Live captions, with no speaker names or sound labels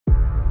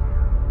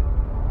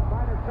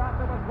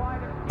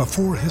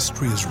Before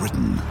history is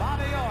written,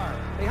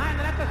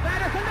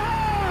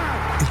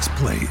 it's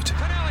played.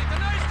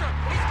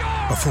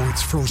 Before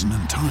it's frozen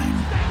in time,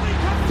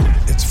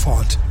 it's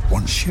fought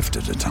one shift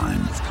at a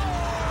time.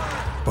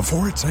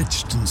 Before it's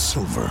etched in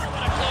silver,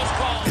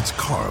 it's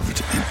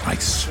carved in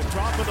ice.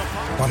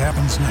 What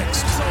happens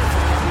next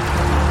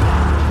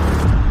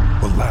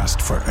will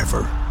last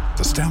forever.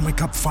 The Stanley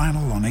Cup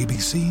Final on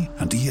ABC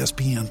and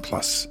ESPN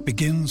Plus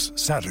begins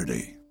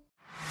Saturday.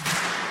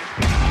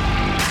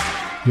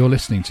 You're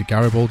listening to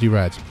Garibaldi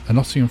Red, a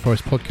Nottingham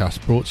Forest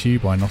podcast brought to you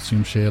by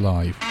Nottinghamshire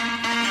Live.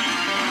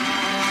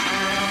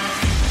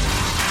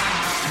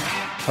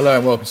 Hello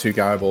and welcome to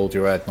Garibaldi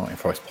Red, Nottingham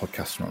Forest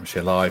podcast from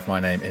Nottinghamshire Live. My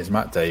name is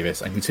Matt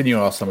Davis, and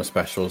continuing our summer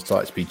specials, I'd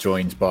like to be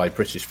joined by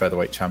British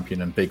featherweight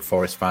champion and big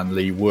Forest fan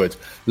Lee Wood.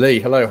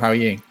 Lee, hello, how are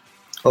you?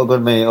 All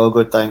good, mate. All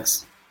good,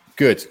 thanks.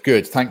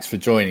 Good. Thanks for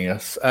joining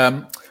us.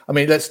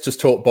 Let's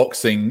just talk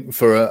boxing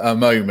for a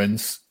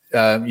moment.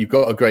 You've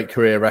got a great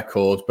career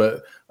record,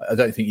 but I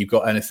don't think you've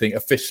got anything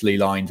officially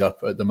lined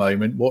up at the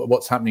moment.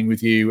 What's happening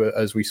with you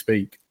as we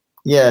speak?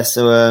 Yeah,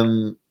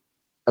 so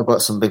I've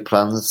got some big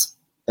plans.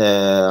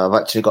 I've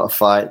actually got a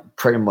fight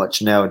pretty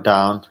much nailed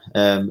down.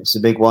 It's a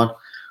big one,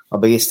 my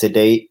biggest to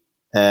date.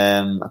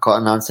 I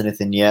can't announce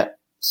anything yet,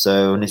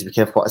 so I need to be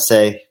careful what I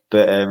say.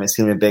 But it's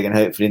going to be big, and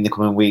hopefully in the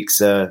coming weeks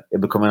it'll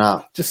be coming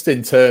out. Just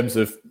in terms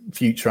of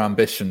future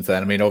ambitions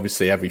then, I mean,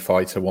 obviously every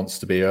fighter wants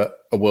to be a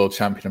world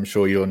champion. I'm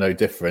sure you're no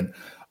different.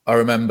 I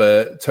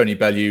remember Tony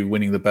Bellew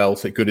winning the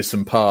belt at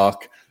Goodison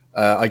Park.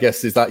 I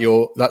guess that's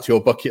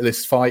your bucket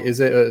list fight, is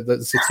it, at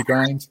the City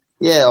Ground?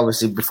 Yeah,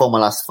 obviously before my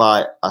last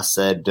fight, I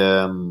said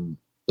the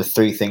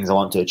three things I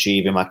want to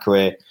achieve in my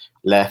career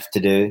left to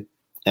do: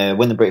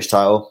 win the British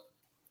title,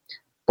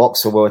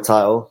 box for world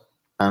title,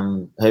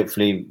 and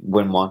hopefully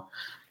win one.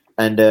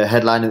 And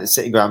headline at the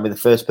City Ground, be the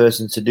first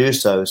person to do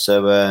so.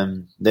 So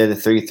they're the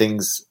three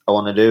things I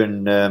want to do.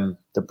 And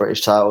the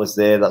British title is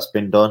there, that's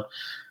been done.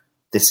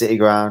 The City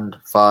Ground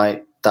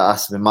fight, that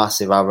has to be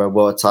massive. Either a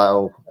world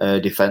title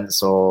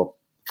defence or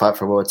fight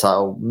for a world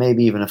title,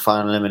 maybe even a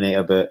final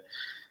eliminator. But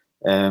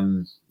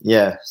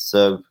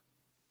so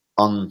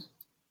on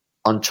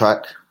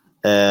track.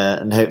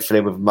 And hopefully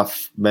with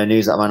my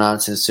news that I'm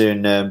announcing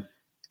soon,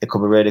 it could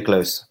be really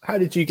close. How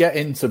did you get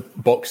into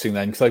boxing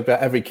then? Because I bet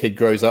every kid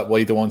grows up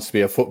either wants to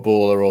be a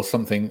footballer or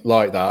something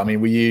like that. I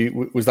mean,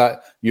 was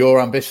that your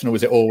ambition, or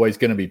was it always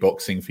going to be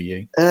boxing for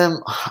you? I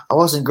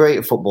wasn't great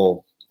at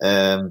football.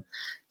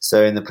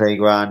 So in the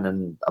playground,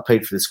 and I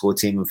played for the school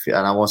team, and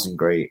I wasn't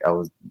great. I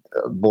was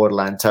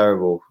borderline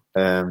terrible.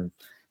 I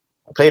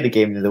played a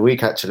game the other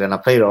week actually, and I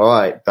played all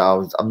right,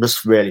 but I'm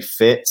just really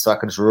fit, so I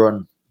can just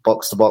run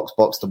box to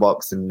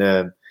box, and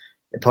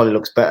it probably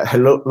looks better,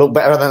 look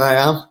better than I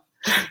am.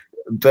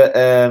 But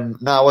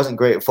no, I wasn't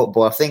great at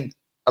football. I think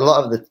a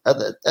lot of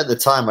at the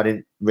time I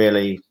didn't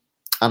really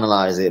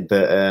analyse it,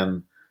 but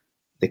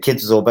the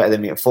kids was all better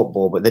than me at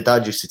football. But the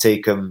dad used to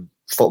take them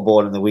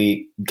football in the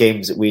week,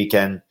 games at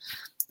weekend,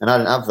 and I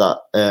didn't have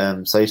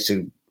that. So I used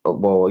to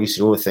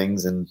do other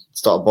things and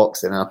start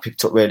boxing, and I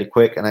picked up really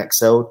quick and I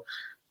excelled.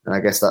 And I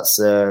guess that's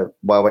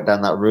why I went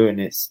down that route. And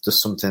it's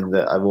just something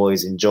that I've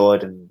always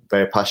enjoyed and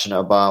very passionate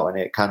about. And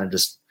it kind of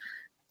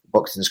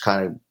boxing just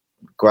kind of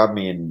grabbed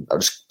me, and I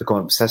just become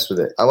obsessed with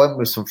it. I went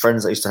with some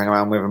friends that I used to hang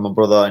around with, and my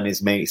brother and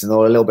his mates, and they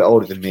were a little bit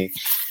older than me.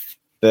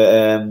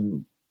 But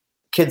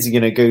kids are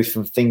going to go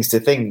from things to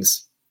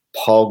things.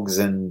 Pogs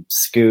and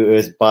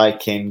scooters,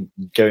 biking,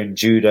 going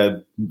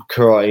judo,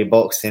 karate,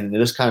 boxing. They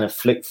just kind of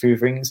flick through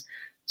things.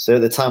 So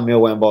at the time we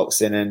all went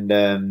boxing,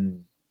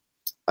 and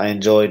I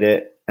enjoyed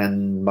it.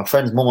 And my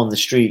friend's mum on the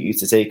street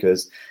used to take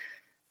us.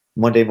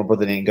 One day my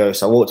brother didn't go,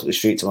 so I walked up the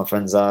street to my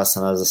friend's house,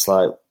 and I was just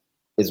like,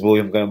 is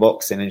William going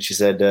boxing? And she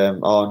said,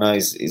 oh no,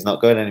 he's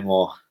not going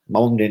anymore.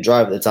 My mum didn't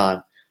drive at the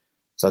time.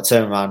 So I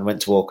turned around,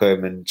 went to walk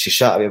home, and she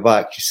shouted at me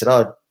back. She said,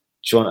 oh, do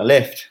you want a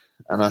lift?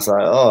 And I was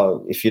like,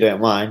 oh, if you don't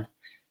mind.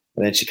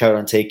 And then she carried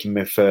on taking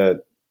me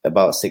for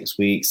about 6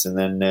 weeks. And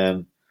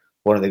then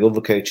one of the other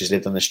coaches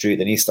lived on the street.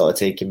 Then he started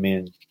taking me,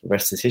 and the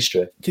rest is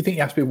history. Do you think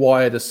you have to be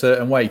wired a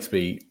certain way to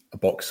be a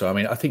boxer? I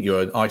mean, I think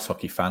you're an ice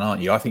hockey fan,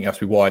 aren't you? I think you have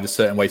to be wired a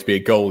certain way to be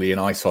a goalie in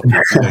ice hockey.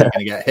 You're going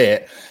to get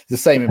hit. It's the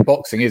same in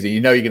boxing, is it?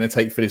 You know you're going to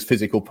take for this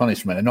physical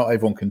punishment, and not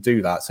everyone can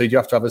do that. So do you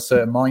have to have a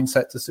certain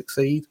mindset to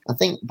succeed? I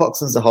think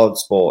boxing's a hard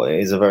sport. It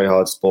is a very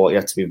hard sport. You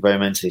have to be very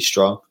mentally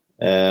strong.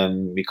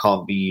 You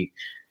can't be...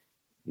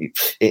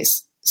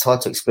 It's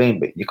hard to explain,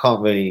 but you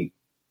can't really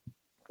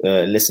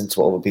listen to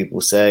what other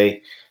people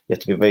say. You have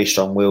to be very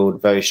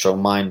strong-willed, very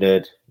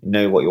strong-minded,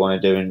 know what you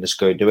want to do, and just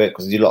go do it.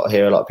 Because you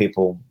hear a lot of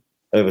people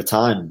over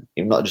time,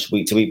 not just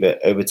week to week,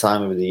 but over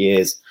time, over the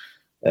years,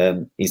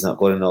 he's not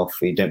good enough,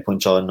 he don't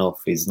punch hard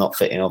enough, he's not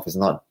fit enough, he's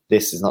not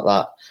this, he's not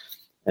that.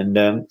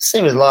 And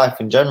same as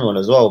life in general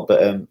as well,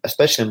 but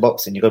especially in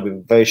boxing, you've got to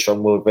be very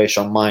strong-willed, very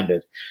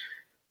strong-minded.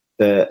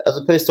 But as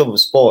opposed to other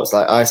sports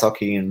like ice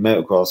hockey and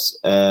motocross,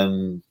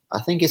 I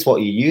think it's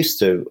what you're used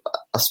to.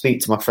 I speak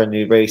to my friend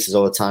who races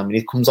all the time, and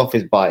he comes off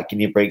his bike and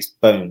he breaks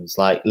bones,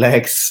 like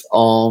legs,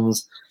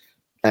 arms,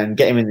 and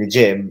get him in the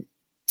gym.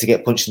 to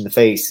get punched in the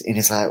face, and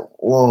it's like,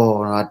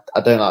 whoa, I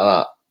don't like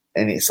that.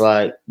 And it's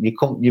like you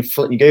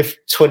go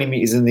 20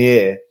 meters in the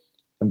air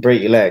and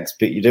break your legs,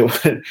 but you don't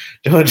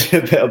want to do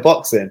a bit of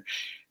boxing.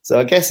 So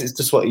I guess it's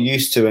just what you're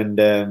used to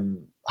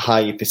and how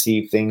you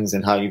perceive things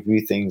and how you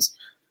view things.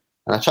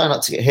 And I try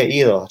not to get hit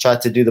either. I try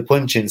to do the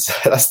punching. So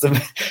that's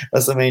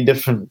the main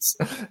difference.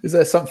 Is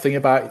there something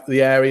about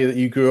the area that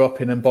you grew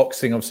up in and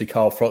boxing? Obviously,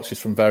 Carl Froch is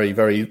from very,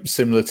 very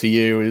similar to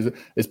you.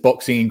 Is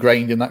boxing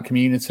ingrained in that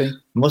community? There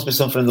must be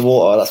something in the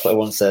water. That's what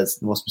everyone says.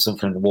 There must be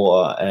something in the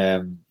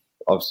water.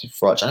 Obviously,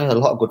 Froch. I know a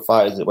lot of good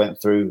fighters that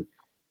went through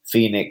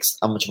Phoenix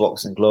Amateur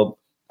Boxing Club.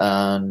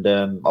 And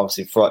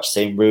obviously, Froch,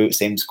 same route,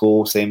 same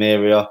school, same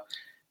area.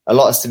 A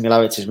lot of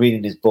similarities.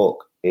 Reading his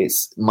book,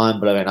 it's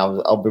mind blowing.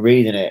 I'll be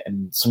reading it,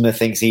 and some of the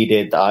things he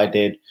did that I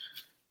did,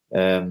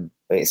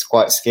 it's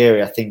quite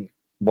scary. I think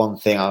one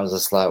thing I was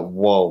just like,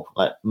 whoa!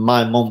 Like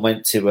my mum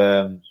went to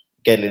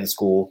Gedling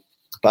School,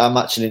 but I'm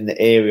actually in the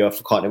area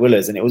for County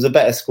Willers, and it was a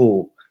better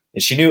school.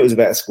 And she knew it was a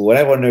better school, and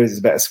everyone knows it's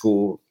a better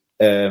school.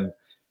 And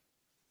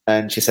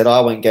she said, I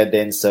went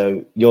Gedling,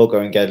 so you're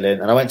going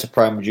Gedling. And I went to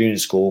primary junior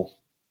school.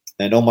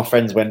 And all my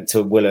friends went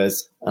to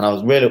Willers, and I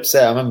was really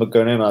upset. I remember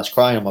going home and I was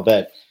crying on my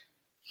bed.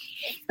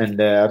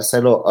 And I just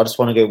said, look, I just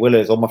want to go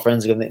Willers. All my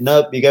friends are going,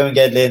 nope, you're going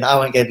Gedling. I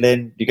went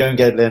Gedling. You're going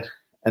Gedling.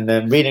 And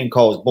then reading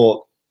Cole's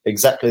book,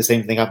 exactly the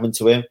same thing happened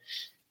to him.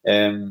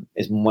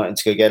 His mum wanted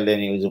to go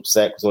Gedling. He was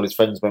upset because all his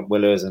friends went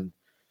Willers. And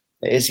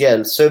it's,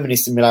 so many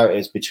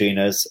similarities between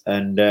us.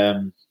 And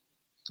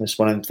it's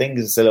one of them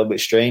things. It's a little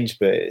bit strange,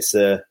 but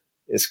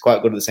it's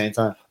quite good at the same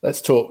time.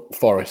 Let's talk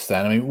Forest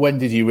then. I mean, when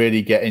did you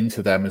really get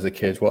into them as a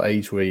kid? What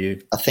age were you?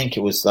 I think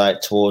it was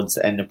like towards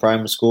the end of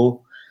primary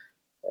school.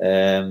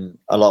 A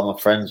lot of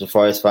my friends were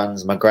Forest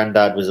fans. My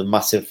granddad was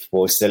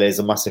still is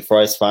a massive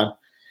Forest fan.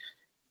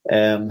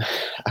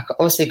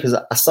 Obviously, because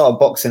I started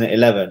boxing at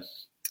 11.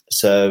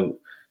 So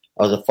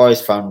I was a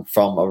Forest fan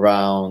from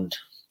around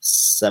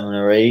 7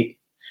 or 8.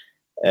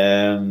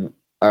 I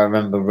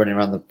remember running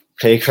around the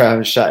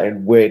playground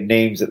shouting weird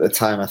names at the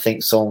time. I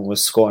think someone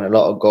was scoring a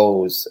lot of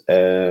goals.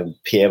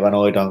 Pierre Van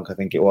Hooijdonk, I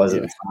think it was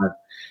at the time.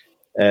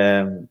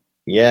 And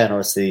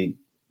obviously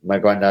my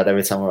granddad,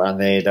 every time around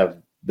they'd have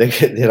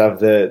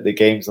the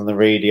games on the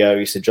radio.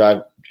 Used to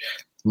drive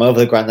my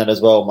other granddad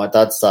as well. My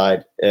dad's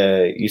side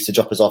used to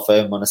drop us off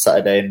home on a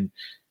Saturday, and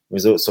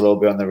results will all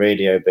be on the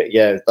radio. But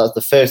yeah, that's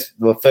the first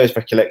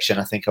recollection.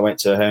 I think I went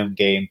to a home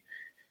game.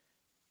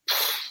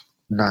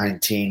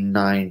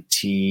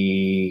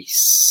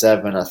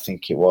 1997, I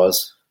think it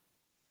was.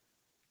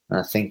 And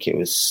I think it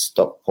was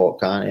Stockport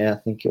County. I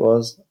think it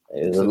was.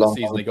 It was so a long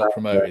season they got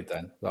promoted.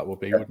 Then that would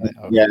be, wouldn't it?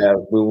 Okay. Yeah,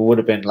 we would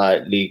have been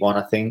like League One,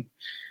 I think.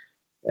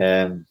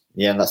 And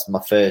that's my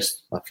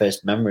first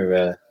memory.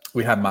 Really.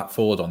 We had Matt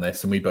Ford on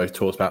this, and we both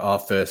talked about our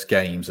first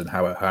games and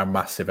how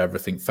massive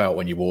everything felt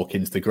when you walk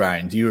into the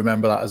ground. Do you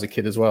remember that as a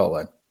kid as well?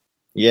 Then.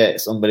 Yeah,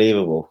 it's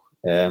unbelievable.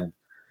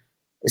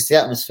 It's the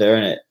atmosphere,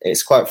 isn't it?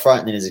 It's quite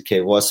frightening as a kid.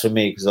 It was for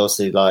me because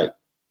obviously, like,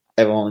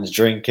 everyone's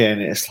drinking.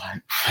 It's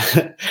like,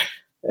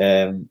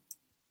 and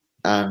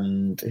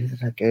who did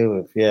I go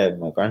with? Yeah,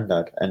 my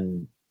granddad,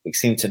 and we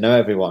seemed to know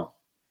everyone.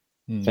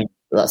 I think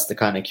that's the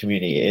kind of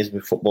community it is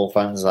with football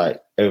fans.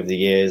 Like over the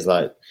years,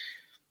 like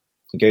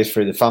it goes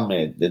through the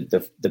family.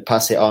 They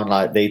pass it on.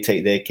 Like they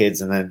take their kids,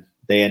 and then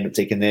they end up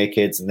taking their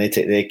kids, and they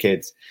take their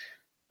kids.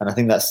 And I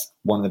think that's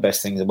one of the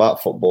best things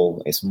about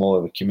football. It's more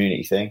of a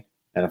community thing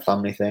and a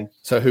family thing.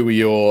 So who were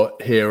your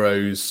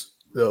heroes,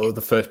 or the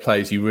first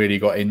players you really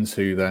got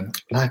into then?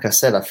 Like I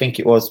said, I think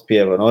it was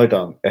Pierre Van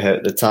Hooijdonk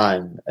at the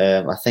time.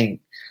 I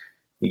think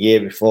the year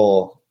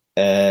before,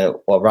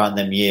 around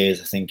them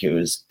years, I think it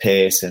was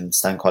Pearce and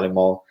Stan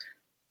Collymore.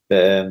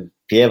 But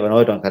Pierre Van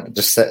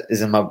Hooijdonk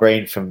is in my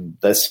brain from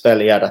the spell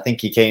he had. I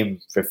think he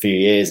came for a few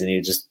years and he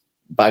was just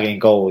bagging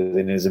goals,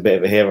 and he was a bit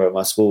of a hero at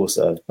my school.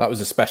 So that was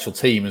a special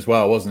team as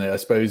well, wasn't it? I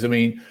suppose. I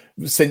mean,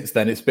 since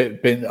then it's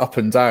been up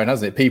and down,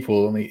 hasn't it?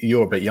 People, I mean,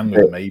 you're a bit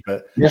younger than me,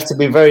 but you have to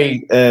be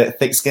very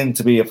thick-skinned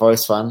to be a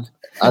Forest fan,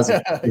 as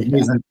in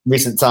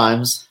recent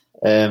times.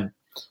 But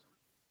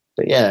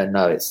yeah,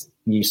 no, it's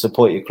you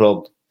support your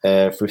club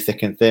through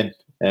thick and thin,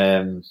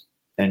 and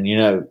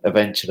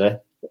eventually,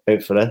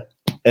 hopefully,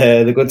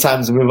 the good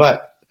times will be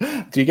back.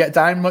 Do you get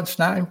down much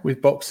now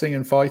with boxing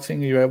and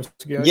fighting? Are you able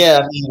to go? Yeah,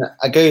 I mean,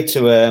 I go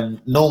to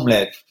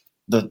normally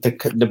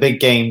the big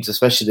games,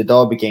 especially the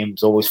derby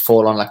games, always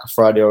fall on like a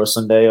Friday or a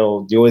Sunday,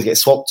 or you always get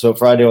swapped to a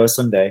Friday or a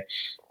Sunday.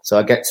 So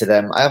I get to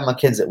them. I have my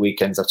kids at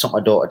weekends. I've took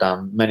my daughter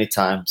down many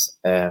times.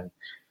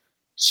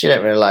 She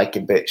don't really like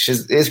it, but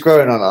it's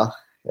growing on her.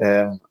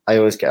 I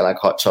always get like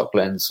hot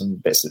chocolate and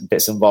some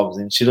bits and bobs,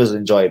 and she does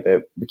enjoy it.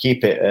 But we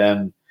keep it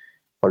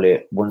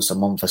probably once a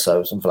month or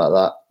so, something like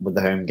that, with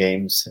the home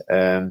games.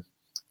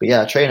 But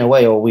yeah, I train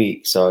away all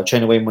week. So I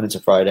train away Monday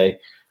to Friday.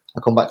 I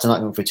come back to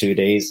Nottingham for 2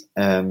 days.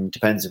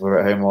 Depends if we're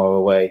at home or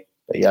away.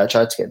 But yeah, I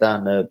try to get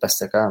down the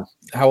best I can.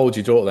 How old's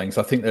your daughter then? Because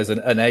I think there's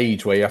an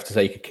age where you have to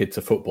take a kid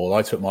to football.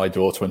 I took my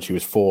daughter when she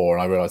was 4,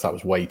 and I realised that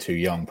was way too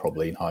young,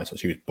 probably in high school.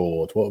 She was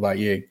bored. What about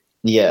you?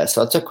 Yeah,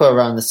 so I took her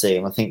around the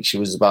same. I think she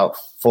was about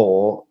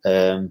 4.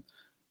 I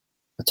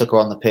took her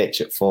on the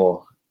pitch at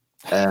 4.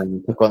 Took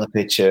her on the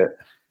pitch at...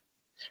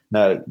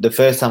 No, the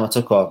first time I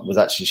took her was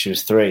actually she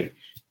was 3.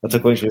 I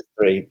took her when she was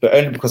 3, but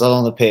only because I was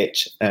on the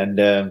pitch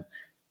and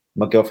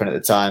my girlfriend at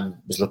the time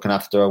was looking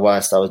after her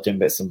whilst I was doing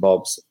bits and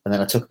bobs. And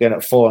then I took her again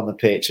at 4 on the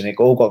pitch, and it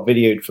all got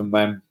videoed from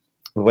when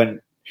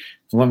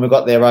we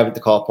got there, arrived at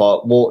the car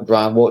park, walked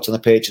around, walked on the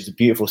pitch. It was a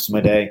beautiful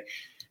summer day.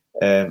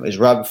 It was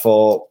right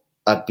before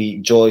I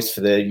beat Joyce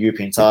for the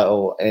European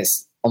title, and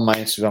it's on my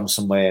Instagram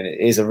somewhere. And it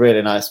is a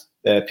really nice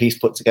piece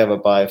put together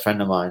by a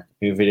friend of mine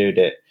who videoed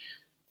it.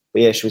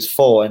 But yeah, she was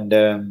 4,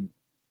 and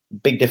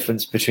big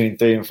difference between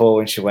 3 and 4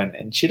 when she went.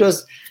 And she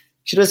does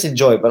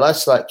enjoy it, but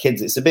that's like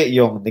kids. It's a bit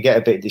young and they get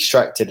a bit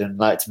distracted and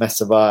like to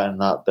mess about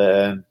and that. But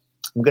I'm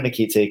going to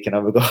keep taking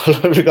her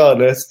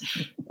regardless.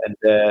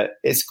 And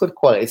it's good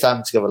quality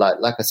time together.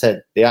 Like I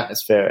said, the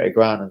atmosphere at a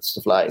ground and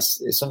stuff like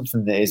it's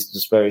something that is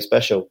just very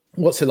special.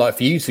 What's it like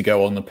for you to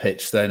go on the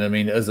pitch then? I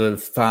mean, as a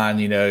fan,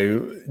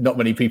 not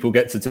many people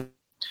get to do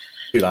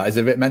that. Is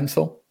it a bit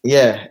mental?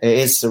 Yeah, it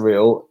is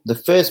surreal. The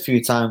first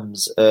few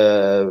times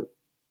I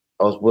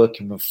was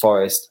working with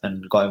Forest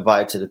and got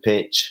invited to the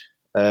pitch,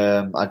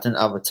 I didn't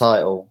have a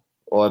title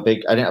I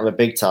didn't have a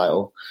big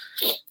title.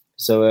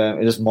 So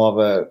it was more of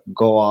a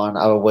go on,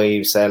 have a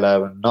wave, say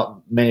hello, and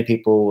not many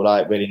people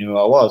really knew who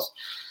I was.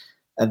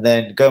 And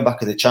then going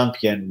back as a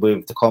champion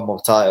with the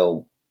Commonwealth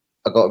title,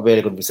 I got a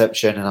really good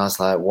reception, and I was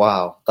like,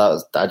 wow,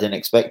 I didn't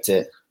expect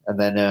it. And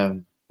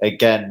then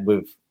again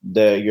with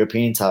the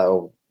European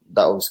title,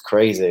 that was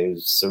crazy. It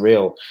was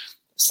surreal.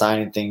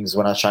 Signing things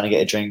when I was trying to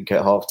get a drink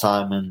at half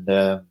time, and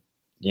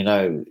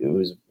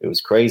it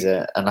was crazy.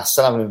 And I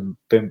still haven't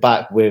been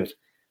back with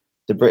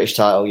the British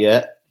title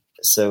yet.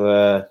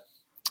 So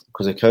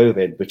because of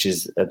COVID, which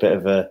is a bit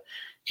of a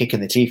kick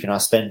in the teeth. I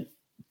spent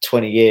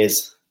 20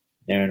 years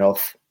near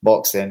enough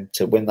boxing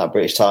to win that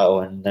British title,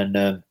 and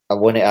then I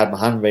won it, I had my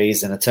hand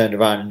raised, and I turned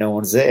around and no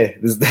one's there.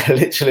 There's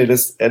literally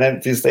just an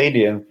empty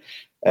stadium,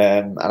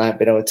 and I haven't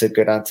been able to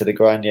go down to the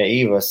ground yet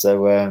either.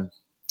 So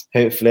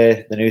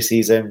hopefully the new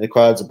season, the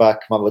crowds are back,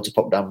 I'm able to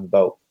pop down the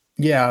belt.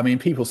 Yeah, I mean,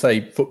 people say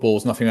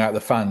football's nothing without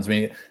the fans. I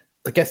mean,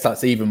 I guess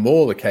that's even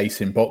more the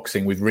case in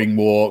boxing with ring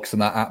walks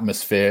and that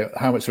atmosphere.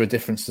 How much of a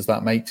difference does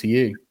that make to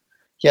you?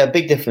 Yeah,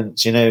 big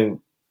difference.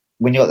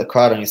 When you got the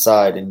crowd on your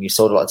side and you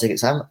sold a lot of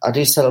tickets. I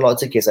do sell a lot of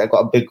tickets. I've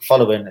got a big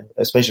following,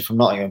 especially from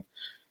Nottingham.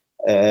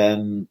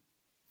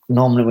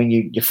 Normally when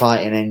you're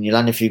fighting and you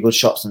land a few good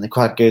shots and the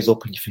crowd goes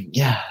up and you think,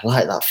 yeah, I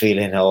like that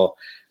feeling. Or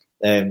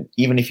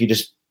even if you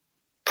just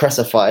press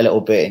a fight a little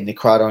bit and the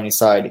crowd on your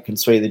side, it can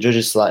sway the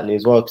judges slightly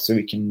as well. So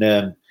we can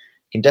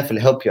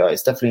definitely help you out.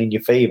 It's definitely in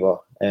your favour.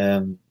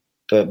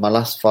 But my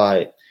last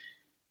fight,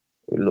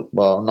 I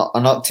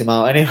knocked him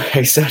out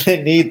anyway, so I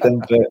didn't need them.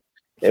 But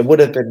it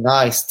would have been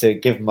nice to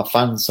give my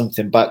fans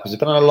something back, because it's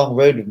been on a long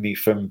road with me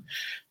from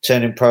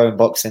turning pro in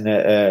boxing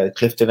at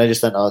Clifton Leisure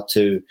Centre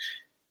to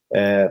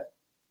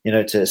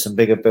some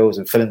bigger bills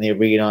and filling the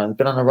arena. And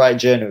been on the right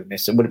journey with me,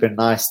 so it would have been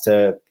nice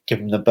to give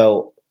him the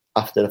belt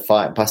after the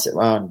fight and pass it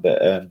around.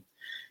 But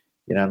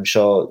I'm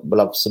sure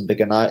we'll have some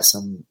bigger nights.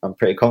 I'm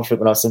pretty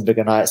confident we'll have some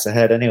bigger nights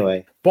ahead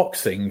anyway.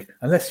 Boxing,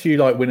 unless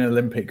you win an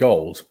Olympic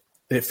gold,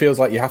 it feels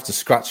like you have to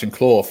scratch and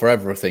claw for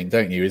everything,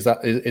 don't you? Is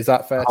that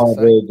fair to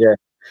say? Yeah.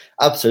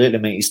 Absolutely,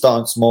 mate. You start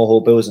on small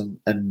whole bills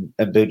and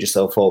build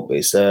yourself up.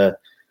 It's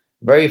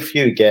very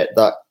few get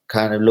that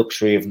kind of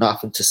luxury of not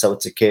having to sell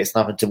tickets,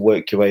 not having to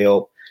work your way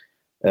up,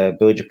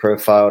 build your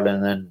profile,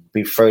 and then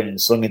be thrown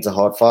and slung into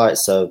hard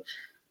fights. So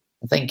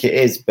I think it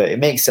is, but it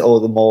makes it all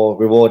the more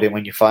rewarding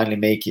when you finally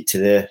make it to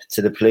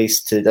the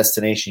place, to the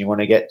destination you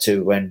want to get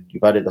to, when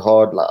you've had it a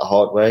hard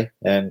way.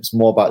 It's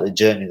more about the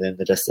journey than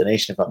the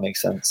destination, if that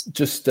makes sense.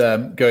 Just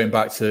going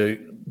back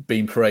to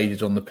being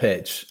paraded on the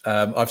pitch,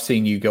 I've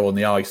seen you go on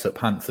the ice at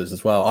Panthers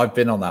as well. I've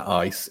been on that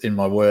ice in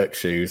my work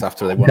shoes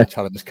after they won a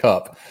Challenge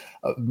Cup.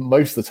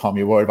 Most of the time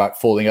you're worried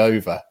about falling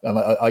over. And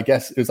I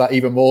guess, is that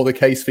even more the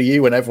case for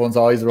you when everyone's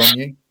eyes are on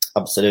you?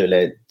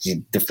 Absolutely.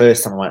 The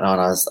first time I went on,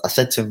 I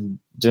said to him,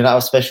 do you not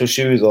have special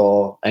shoes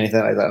or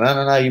anything like that?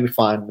 No, you'll be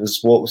fine.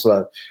 Just walk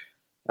slow.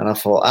 And I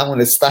thought, I'm going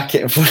to stack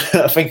it in front.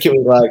 I think it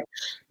was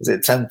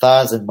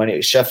 10,000 when it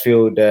was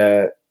Sheffield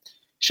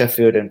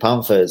and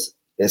Panthers.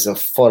 It's a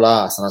full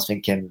ass. And I was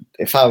thinking,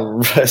 if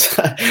I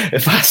stack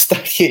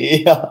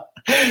it here.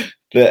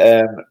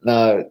 But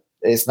no,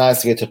 it's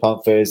nice to get to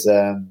Panthers.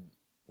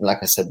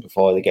 Like I said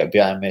before, they get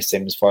behind me,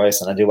 same as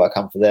Forest, and I do what I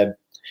can for them.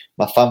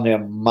 My family are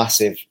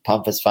massive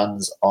Panthers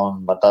fans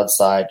on my dad's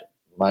side.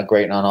 My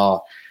great nan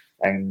are,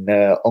 and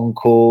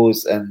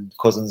uncles and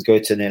cousins go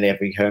to nearly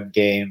every home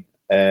game.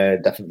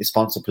 Definitely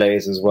sponsor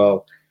players as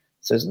well,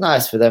 so it's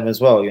nice for them as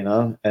well,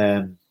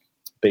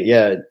 But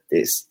yeah,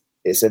 it's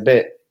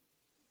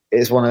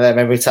one of them.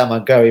 Every time I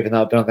go, even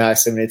though I've been on the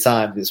ice so many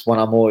times, it's one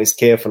I'm always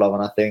careful of,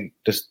 and I think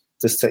just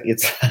take your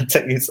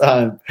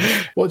time.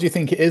 What do you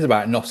think it is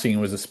about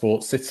Nottingham as a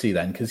sports city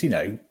then? Because,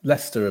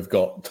 Leicester have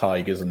got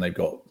Tigers and they've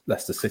got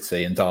Leicester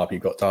City, and Derby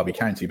have got Derby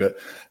County, but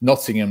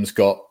Nottingham's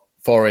got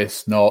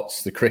Forest,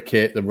 Notts, the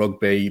cricket, the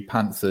rugby,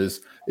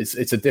 Panthers.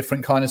 It's a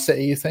different kind of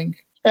city, you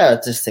think? Yeah, I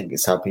just think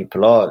it's how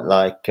people are.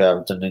 Like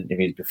I've done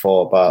interviews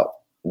before about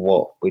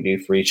what we do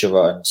for each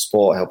other and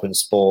sport, helping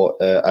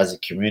sport as a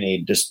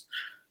community, just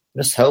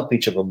help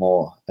each other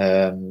more.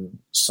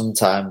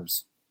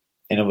 Sometimes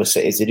in other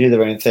cities they do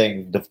their own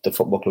thing. The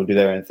football club do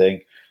their own thing,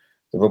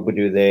 the rugby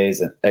do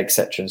theirs,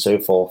 etc. and so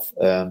forth.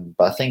 But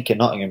I think in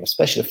Nottingham,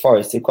 especially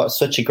Forest, they've got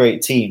such a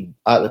great team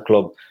at the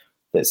club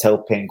that's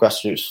helping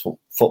grassroots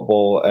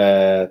football,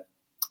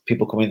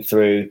 people coming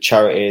through,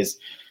 charities,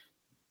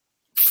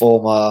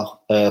 former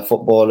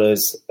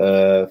footballers,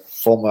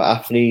 former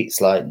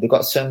athletes. Like they've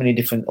got so many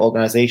different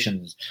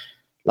organisations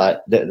like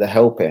that they're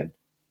helping,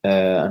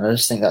 and I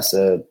just think that's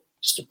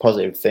just a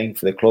positive thing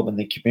for the club and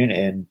the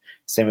community. And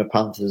same with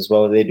Panthers as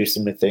well; they do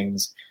similar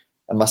things.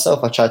 And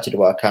myself, I try to do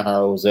what I can.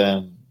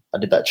 I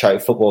did that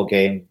charity football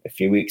game a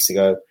few weeks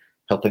ago,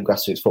 helping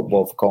grassroots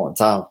football for Colton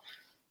Town.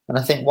 And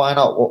I think why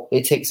not? Well,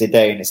 it takes a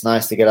day, and it's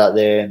nice to get out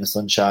there in the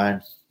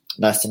sunshine.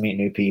 Nice to meet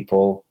new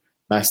people.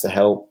 Nice to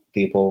help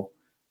people.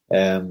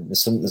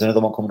 There's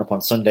another one coming up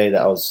on Sunday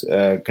that I was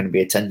going to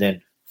be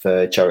attending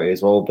for charity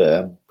as well,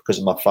 but because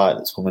of my fight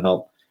that's coming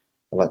up,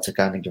 I'd like to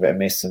kind of give it a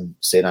miss and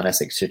stay down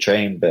Essex to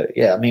train. But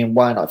yeah, I mean,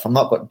 why not? If I'm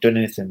not doing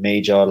anything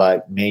major,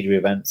 like major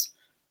events,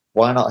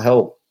 why not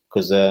help?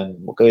 Because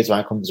what goes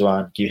around comes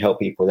around. You help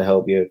people, they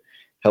help you.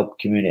 Help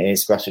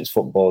communities, grassroots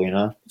football, you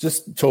know.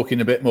 Just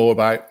talking a bit more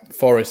about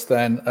Forest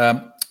then.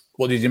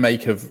 What did you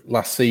make of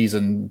last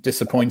season?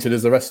 Disappointed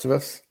as the rest of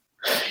us?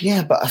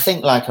 Yeah, but I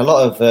think like a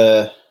lot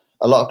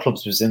of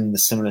clubs was in the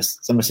similar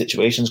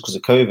situations because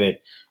of COVID.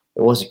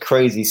 It was a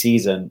crazy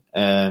season.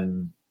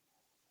 That's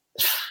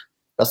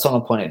what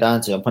I'm pointing down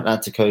to. I'm pointing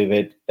down to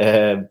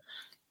COVID.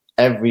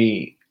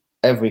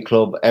 Every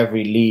club,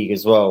 every league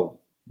as well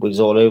was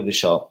all over the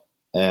shop.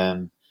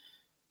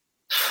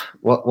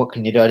 What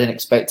can you do? I didn't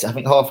expect it. I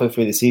think halfway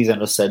through the season, I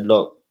just said,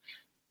 look,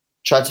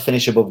 try to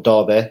finish above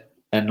Derby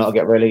and not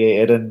get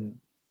relegated, and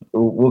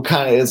we'll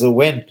count it as a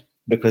win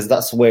because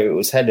that's where it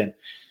was heading.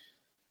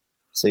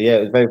 So yeah,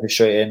 it was very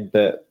frustrating,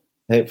 but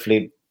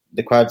hopefully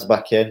the crowd's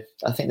back in.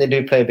 I think they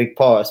do play a big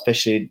part,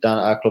 especially down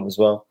at our club as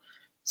well.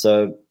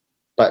 So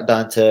back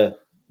down to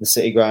the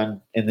City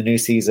Ground in the new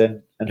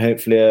season and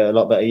hopefully a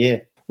lot better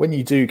year. When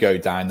you do go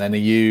down, then are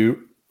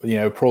you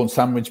prawn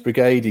sandwich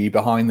brigade? Are you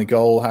behind the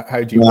goal?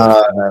 How do you?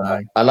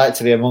 No. I like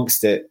to be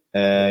amongst it.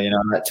 I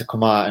like to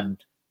come out and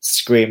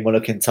scream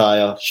Mulligan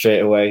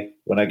straight away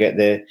when I get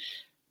there.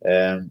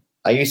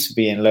 I used to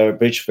be in Lower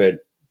Bridgeford,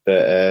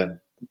 but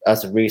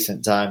as of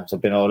recent times,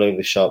 I've been all over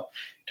the shop.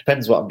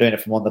 Depends what I'm doing,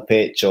 if I'm on the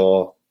pitch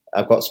or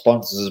I've got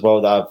sponsors as well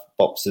that have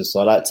boxes,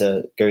 so I like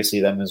to go see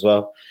them as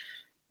well.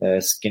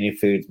 Skinny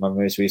Foods, my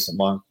most recent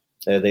one,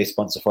 they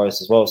sponsor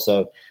Forest as well.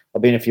 So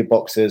I've been in a few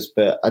boxes,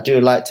 but I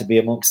do like to be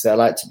amongst it. I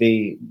like to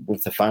be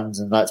with the fans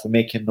and like to be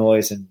making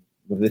noise and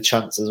with the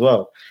chants as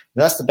well.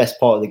 And that's the best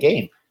part of the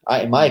game,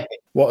 in my opinion.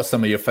 What are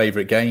some of your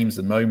favourite games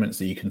and moments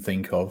that you can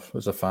think of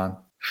as a fan?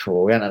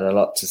 Sure, we haven't had a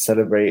lot to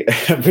celebrate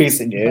in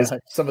recent years.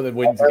 Some of the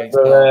wins against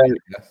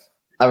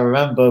I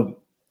remember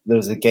there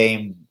was a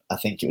game, I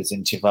think it was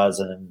in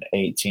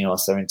 2018 or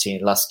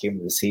 17, last game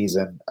of the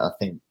season. I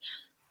think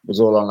it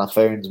was all on our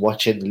phones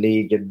watching the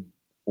league and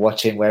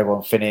watching where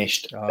everyone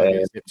finished.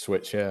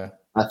 Ipswich, yeah.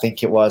 I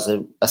think it was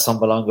a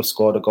Sambalonga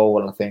scored a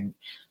goal, I think,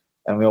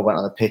 and we all went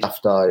on the pitch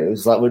after. It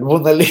was like we'd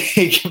won the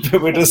league,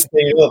 but we'd just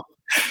stayed up.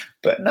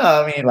 But no,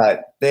 I mean,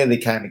 like, they're the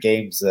kind of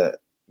games that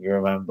you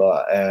remember.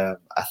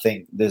 I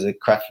think there's a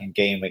cracking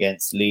game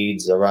against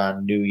Leeds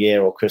around New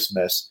Year or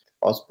Christmas.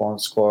 Osborne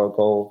scored a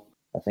goal.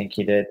 I think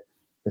he did.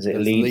 Was it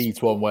Leeds? The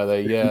Leeds one where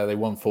they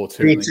won 4-2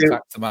 and they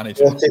sacked the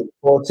manager.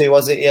 4-2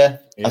 was it? Yeah.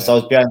 So I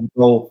was behind the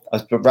goal. I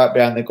was right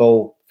behind the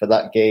goal for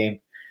that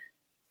game.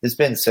 There's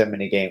been so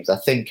many games. I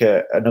think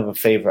another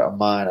favourite of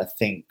mine, I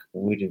think,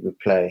 we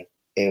play?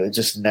 It was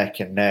just neck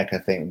and neck. I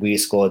think we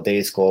scored,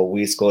 they scored,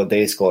 we scored,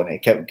 they scored, and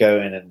it kept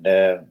going.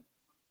 And,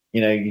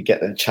 you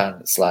get them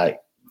chants like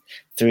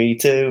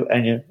 3-2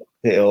 and you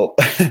hit it up.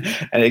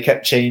 And it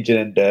kept changing,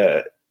 and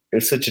it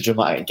was such a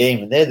dramatic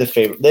game. And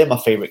they're my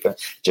favourite game.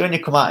 Do you know when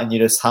you come out and you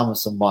just hammer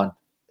someone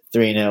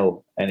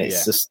 3-0 and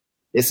it's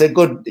it's a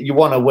good, you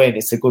want to win,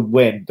 it's a good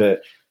win,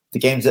 but the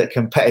games that are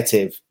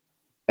competitive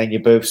and you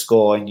both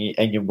score and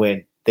you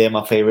win, they're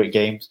my favourite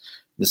games.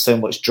 There's so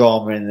much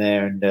drama in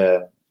there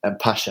and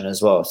passion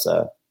as well.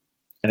 So,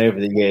 and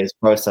over the years,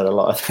 Forest had a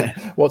lot of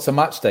that. What's a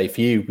match day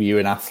for you? You're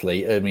an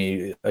athlete. I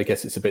mean, I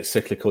guess it's a bit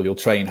cyclical. You'll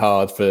train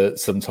hard for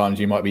sometimes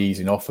you might be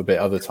easing off a bit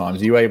other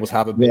times. Are you able to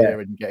have a beer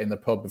and get in the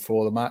pub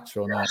before the match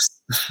or not?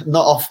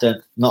 Not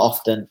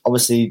often.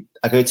 Obviously,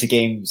 I go to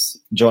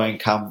games during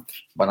camp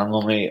when I'm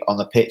normally on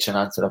the pitch and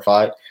after the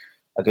fight.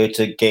 I go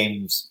to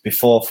games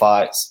before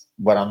fights.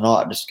 When I'm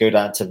not, I just go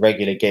down to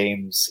regular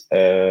games.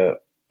 And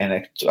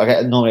I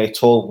get normally a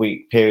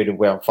 12-week period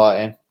where I'm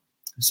fighting.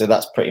 So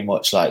that's pretty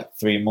much like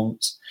 3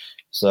 months.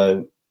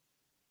 So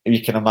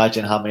you can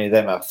imagine how many of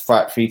them I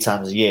fight 3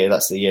 times a year.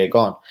 That's the year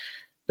gone.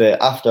 But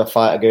after a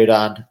fight, I go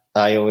down.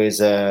 I always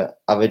have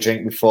a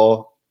drink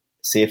before,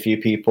 see a few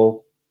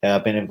people,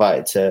 I've been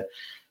invited to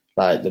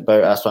like the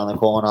boathouse around the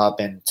corner. I've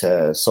been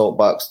to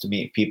Saltbox to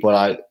meet people.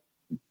 Like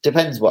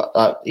depends what.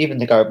 Even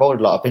the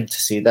Garibaldi lot, I've been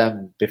to see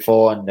them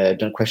before and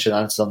done question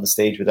and answers on the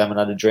stage with them and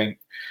had a drink.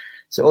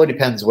 So it all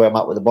depends where I'm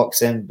at with the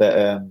boxing.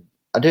 But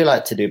I do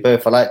like to do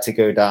both. I like to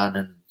go down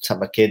and take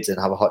my kids and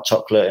have a hot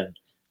chocolate and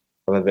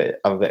have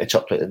a bit of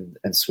chocolate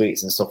and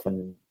sweets and stuff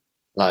and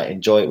like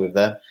enjoy it with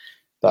them.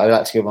 But I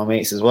like to go with my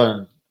mates as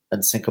well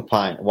and sink a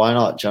pint. Why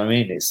not? Do you know what I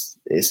mean? It's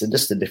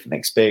just a different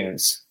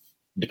experience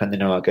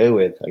depending on who I go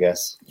with, I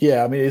guess.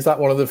 Yeah, I mean, is that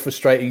one of the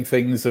frustrating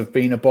things of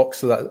being a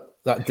boxer,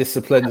 that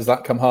discipline? Does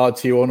that come hard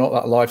to you or not,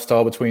 that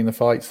lifestyle between the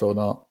fights or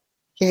not?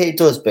 Yeah, it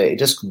does, but it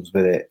just comes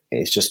with it.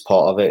 It's just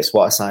part of it. It's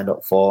what I signed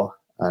up for.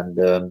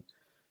 And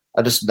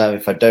I just know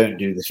if I don't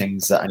do the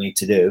things that I need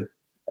to do,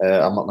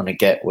 I'm not going to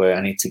get where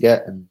I need to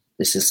get. And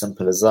it's as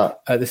simple as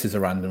that. This is a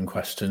random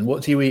question.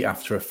 What do you eat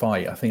after a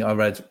fight? I think I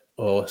read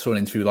or saw an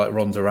interview like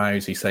Ronda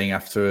Rousey saying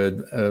after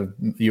a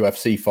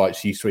UFC fight,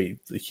 she used to eat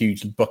a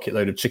huge bucket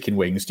load of chicken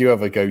wings. Do you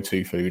ever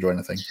go-to food or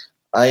anything?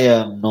 I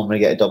normally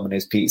get a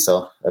Domino's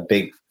pizza, a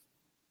big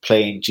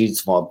plain cheese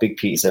small, big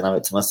pizza, and have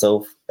it to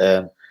myself.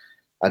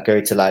 I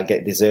go to like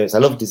get desserts. I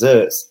love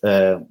desserts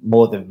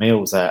more than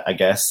meals, I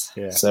guess.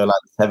 Yeah. So like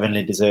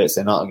heavenly desserts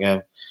in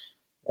Nottingham,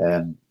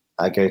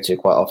 I go to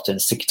quite often.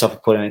 Sticky toffee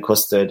pudding and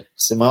custard.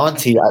 So my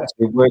auntie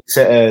actually works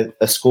at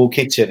a school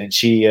kitchen, and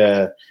she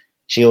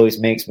always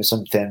makes me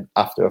something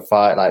after a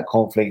fight, like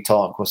cornflake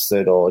tart and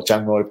custard or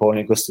jam-rolled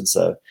Napoleon custard.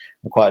 So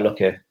I'm quite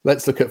lucky.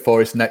 Let's look at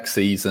Forest next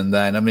season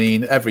then. I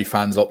mean, every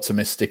fan's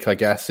optimistic, I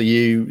guess. Are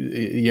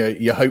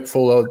you're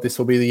hopeful this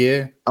will be the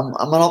year? I'm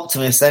an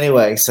optimist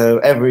anyway. So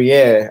every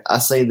year I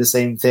say the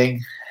same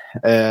thing.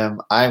 I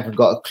haven't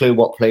got a clue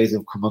what players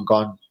have come and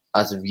gone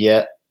as of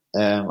yet.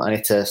 I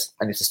need to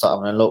start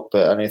having a look,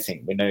 but I don't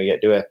think we know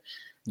yet, do we?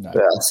 No.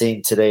 But I've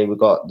seen today we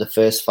got the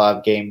first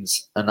 5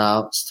 games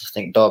announced. I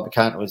think Derby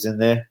County was in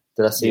there.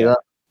 Did I see that?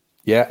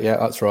 Yeah,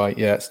 that's right.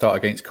 Yeah, start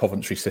against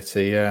Coventry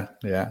City. Yeah.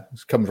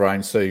 It comes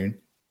around soon.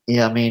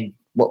 Yeah, I mean,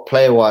 what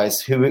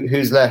player-wise?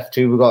 Who's left?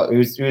 Who we got?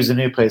 Who's the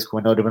new players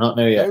coming? Or do we not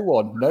know yet?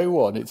 No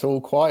one. It's all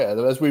quiet.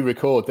 As we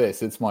record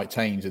this, it might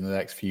change in the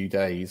next few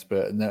days,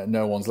 but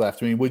no one's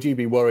left. I mean, would you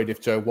be worried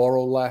if Joe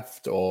Worrell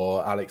left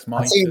or Alex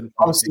Myson?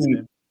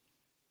 Obviously,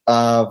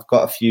 I've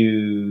got a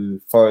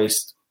few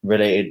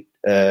Forest-related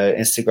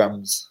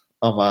Instagrams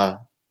on my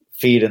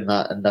feed and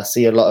that, and I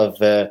see a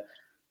lot of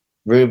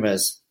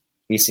rumours.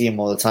 You see them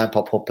all the time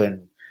pop up,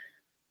 and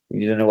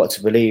you don't know what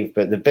to believe.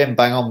 But they've been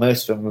bang on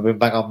most of them. We've been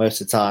bang on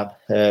most of the time.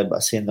 But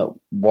I've seen that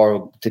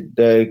Worrell did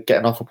get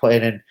an offer put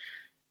in.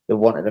 They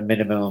wanted a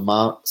minimum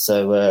amount,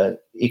 so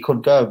he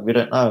could go. We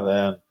don't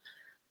know.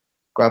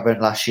 Grabban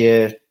last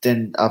year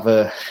didn't have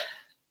a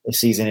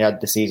season he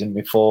had the season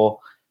before.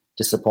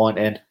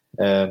 Disappointing.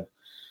 Joe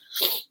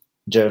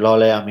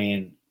Lolley, I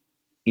mean,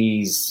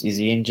 is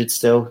he injured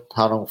still?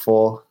 How long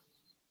for?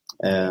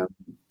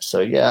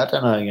 So yeah, I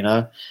don't know. You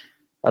know,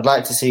 I'd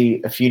like to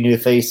see a few new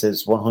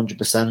faces,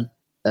 100%.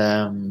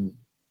 But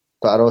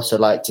I'd also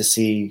like to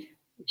see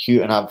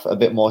Houghton have a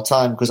bit more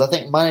time, because I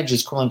think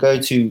managers come and go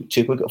too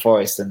quick at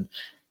Forest, and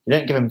you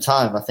don't give him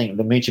time. I think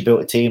Lamouchi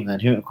built a team, and then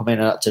Houghton come in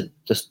and had to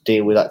just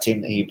deal with that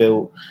team that he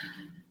built.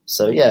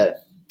 So yeah,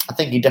 I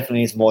think he definitely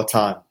needs more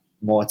time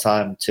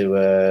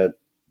to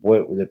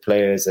work with the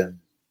players and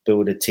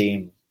build a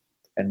team,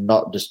 and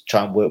not just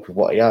try and work with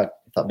what he had,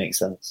 if that makes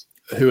sense.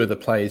 Who are the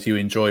players you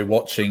enjoy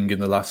watching in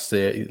the last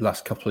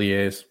couple of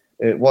years?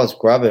 It was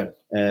Grabban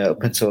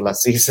up until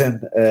last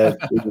season.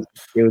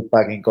 He was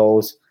bagging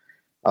goals.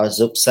 I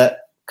was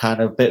upset,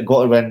 kind of a bit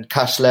gutted when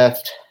Cash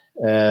left.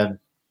 I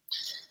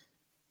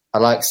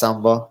like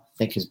Samba. I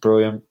think he's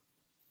brilliant.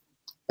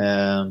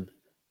 I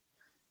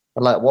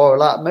like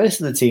Warren. I like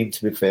most of the team,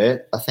 to be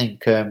fair. I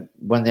think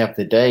when they have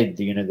the day,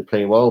 they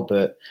play well.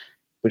 But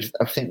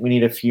I think we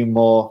need a few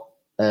more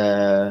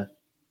players,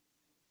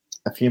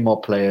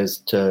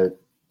 a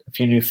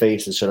few new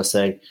faces, should I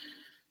say,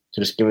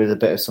 to just give us a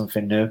bit of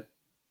something new.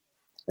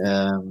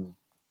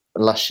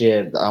 Last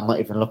year, I'm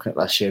not even looking at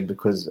last year,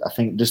 because I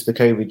think just the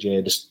COVID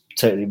year just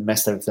totally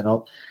messed everything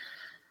up.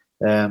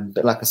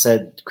 But like I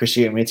said, Chris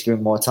Houghton, we need to give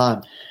him more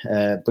time,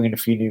 bring in a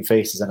few new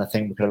faces, and I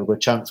think we could have a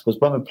good chance.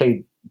 Because when we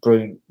played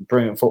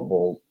brilliant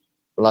football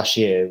last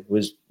year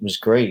was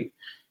great.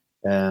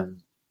 But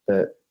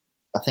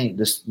I think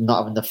just not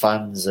having the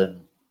fans, and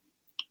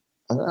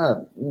I don't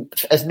know,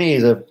 as me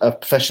as a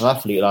professional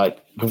athlete, like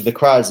with the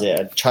crowds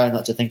there, I try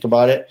not to think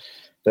about it.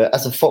 But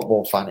as a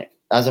football fan,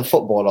 as a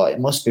footballer, it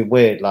must be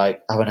weird,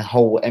 like having a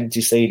whole empty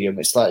stadium.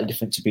 It's slightly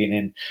different to being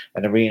in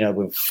an arena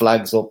with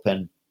flags up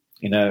and,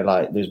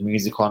 like there's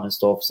music on and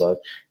stuff. So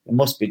it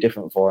must be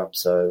different for him.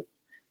 So I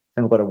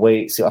think we've got to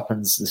wait, see what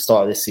happens at the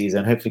start of this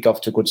season. Hopefully get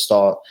off to a good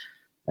start,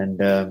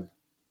 and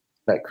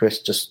let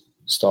Chris just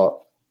start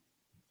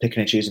picking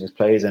and choosing his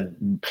players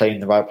and playing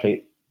the right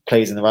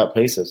plays in the right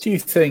places. Do you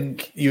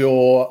think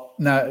you're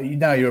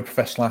a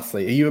professional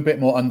athlete? Are you a bit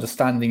more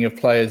understanding of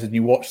players and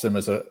you watch them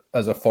as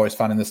a Forest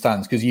fan in the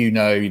stands? Because you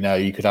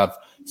could have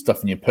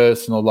stuff in your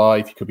personal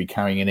life, you could be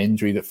carrying an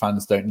injury that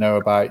fans don't know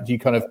about. Do you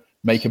kind of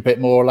make a bit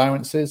more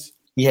allowances?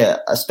 Yeah,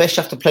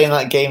 especially after playing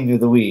that game the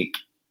other week.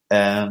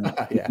 Yeah.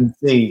 You can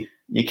see,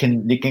 you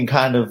can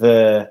kind of,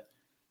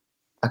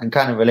 I can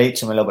kind of relate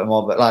to him a little bit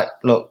more. But like,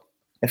 look,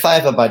 if I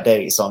have a bad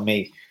day, it's on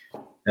me.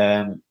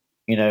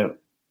 You know,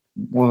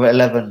 with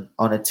 11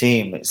 on a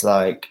team, it's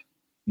like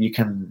you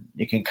can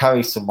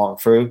carry someone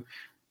through.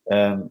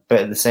 But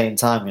at the same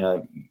time, you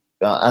know,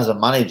 as a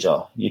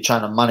manager, you're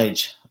trying to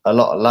manage a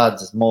lot of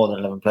lads. There's more than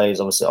 11 players,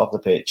 obviously, off the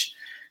pitch.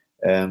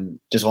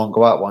 Just one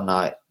go out one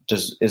night.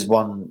 Just is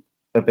one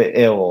a bit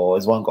ill, or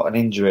has one got an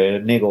injury, a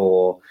niggle,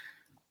 or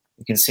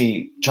you can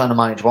see trying to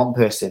manage one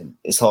person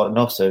is hard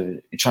enough. So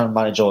you're trying to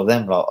manage all of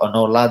them, like, and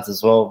all lads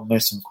as well.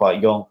 Most of them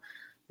quite young.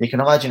 You can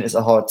imagine it's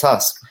a hard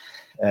task.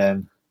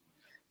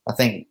 I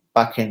think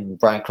back in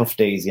Brian Clough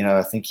days, you know,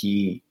 I think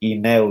he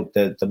nailed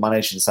the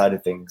managing side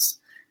of things,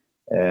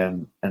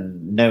 and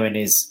knowing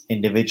his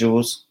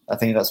individuals. I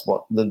think that's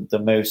what the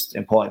most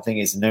important thing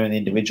is, knowing the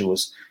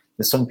individuals.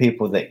 There's some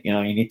people that, you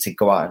know, you need to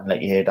go out and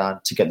let your hair down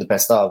to get the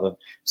best out of them.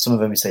 Some of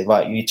them you say,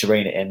 right, you need to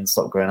rein it in and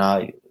stop going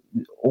out.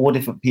 All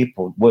different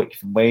people work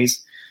different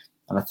ways.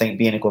 And I think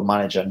being a good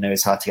manager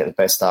knows how to get the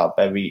best out of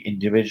every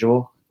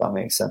individual, if that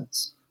makes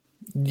sense.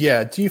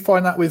 Yeah. Do you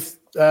find that with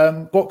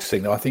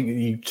boxing? I think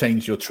you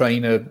changed your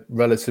trainer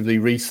relatively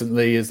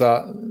recently. Does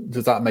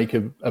that make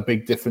a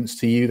big difference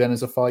to you then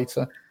as a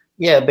fighter?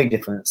 Yeah, a big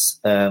difference.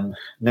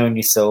 Knowing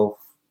yourself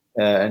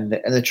and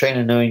the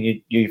trainer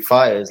knowing your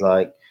fighters,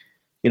 like,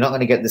 you're not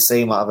going to get the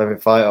same out of every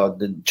fighter.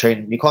 The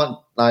training, you can't,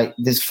 like,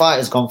 this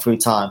fighters gone through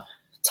time.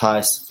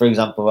 Tyson, for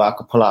example, I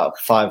could pull out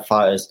 5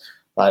 fighters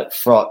like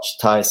Froch,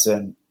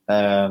 Tyson,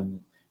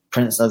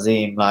 Prince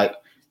Nazim. Like,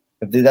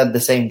 if they had the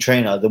same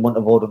trainer, they wouldn't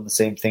have all done the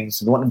same things.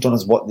 So they wouldn't have done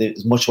as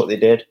much what they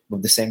did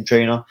with the same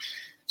trainer.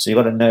 So you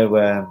got to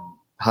know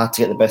how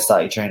to get the best out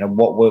of your trainer,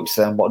 what works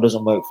for them, what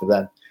doesn't work for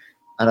them.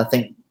 And I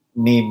think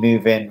me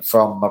moving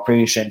from my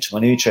previous trainer to my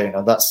new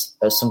trainer, that's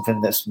something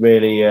that's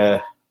really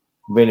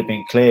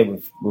been clear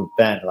with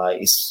Ben.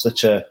 Like,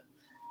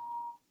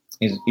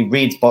 he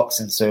reads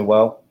boxing so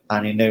well,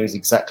 and he knows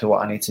exactly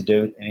what I need to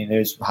do, and he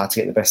knows how to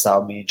get the best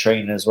out of me in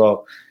training as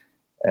well.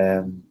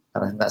 And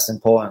I think that's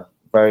important,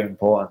 very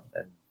important.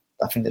 And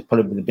I think that's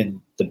probably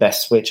been the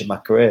best switch in my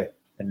career,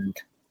 and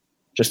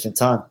just in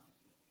time.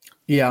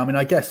 Yeah, I mean,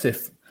 I guess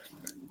if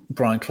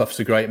Brian Clough's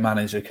a great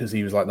manager because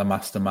he was like the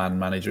mastermind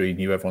manager, he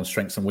knew everyone's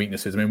strengths and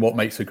weaknesses. I mean, what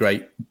makes a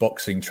great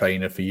boxing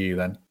trainer for you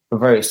then? A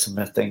very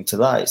similar thing to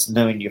that. It's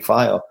knowing your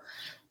fighter.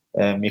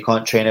 You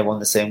can't train everyone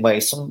the same way.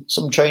 Some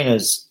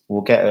trainers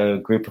will get a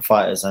group of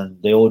fighters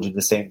and they all do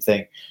the same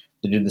thing.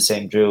 They do the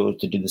same drills,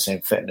 they do the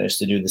same fitness,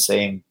 they do the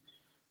same.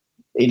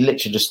 He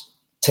literally just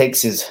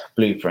takes his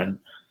blueprint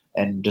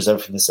and does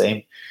everything the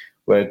same.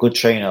 Where a good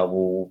trainer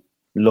will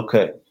look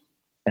at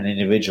an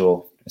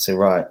individual and say,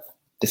 right,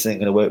 this ain't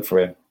going to work for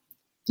him.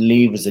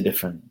 The levers are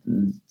different,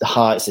 the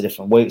heights are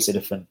different, weights are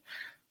different,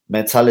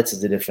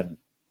 mentalities are different.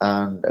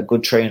 And a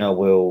good trainer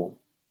will,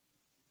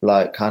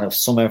 like, kind of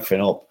sum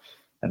everything up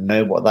and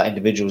know what that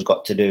individual's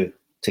got to do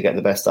to get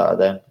the best out of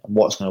them and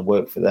what's going to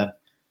work for them.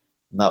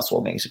 And that's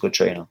what makes a good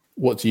trainer.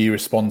 What do you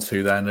respond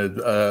to then?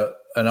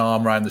 An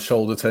arm around the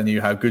shoulder telling you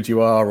how good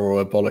you are,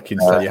 or a bollocking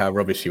to tell you how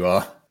rubbish you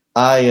are?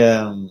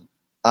 I've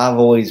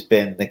always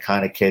been the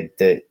kind of kid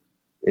that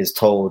is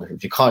told,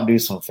 if you can't do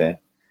something,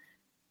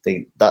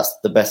 that's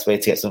the best way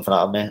to get something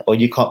out of me. Or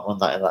you can't run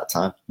that in that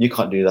time. You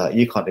can't do that.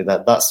 You can't do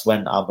that. That's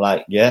when I'm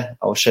like, yeah,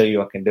 I'll show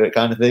you I can do it,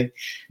 kind of thing.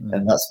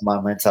 And that's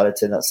my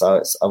mentality. And that's how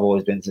I've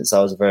always been since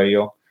I was very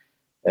young.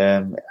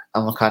 I'm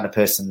the kind of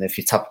person that if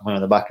you tap me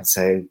on the back and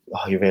say,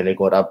 oh, you're really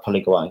good, I'd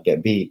probably go out and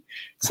get beat.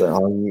 So,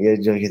 oh,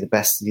 you're the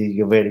best.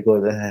 You're really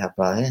good. I'm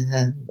like,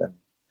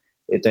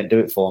 it don't do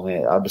it for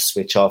me. I'll just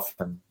switch off.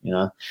 And, you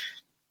know,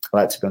 I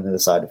like to be on the other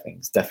side of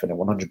things.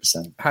 Definitely,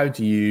 100%. How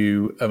do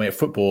you, I mean,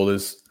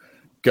 footballers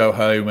go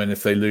home and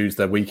if they lose,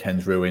 their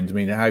weekend's ruined. I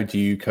mean, how do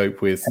you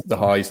cope with the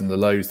highs and the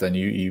lows then?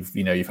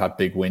 You've had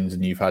big wins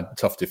and you've had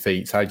tough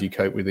defeats. How do you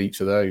cope with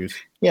each of those?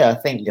 Yeah, I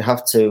think you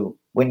have to,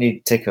 when you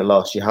take a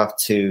loss, you have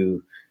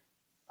to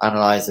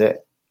analyse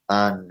it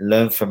and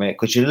learn from it,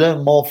 because you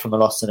learn more from a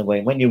loss than a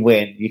win. When you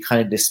win, you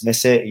kind of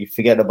dismiss it, you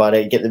forget about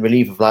it, you get the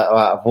relief of like, all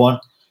right, I've won,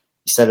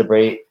 you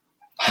celebrate,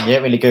 and you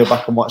don't really go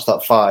back and watch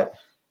that fight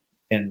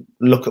and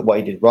look at what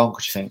you did wrong,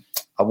 because you think,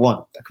 I won,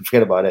 I can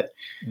forget about it.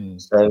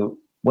 So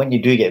when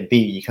you do get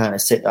beat, you kind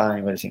of sit down and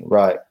you really think,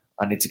 right,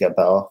 I need to get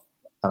better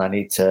and I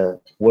need to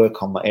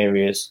work on my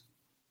areas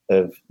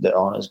that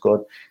aren't as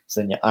good.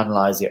 So then you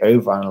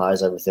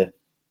overanalyze everything.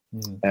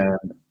 And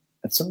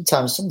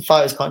sometimes some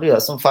fighters can't do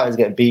that. Some fighters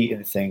get beat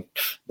and they think,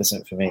 this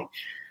isn't for me.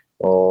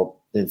 Or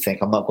they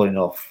think, I'm not good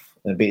enough,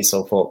 and beat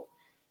yourself up.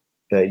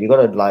 But you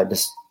got to like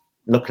just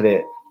look at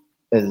it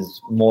as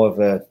more of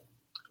a,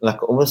 like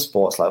other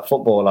sports, like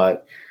football,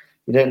 like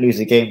you don't lose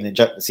a game and then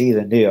jack the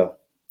season, do you?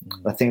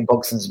 I think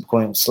boxing's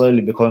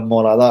slowly becoming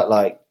more like that.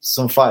 Like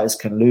some fighters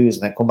can lose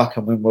and then come back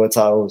and win more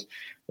titles.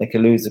 They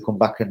can lose, they come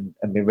back and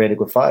be really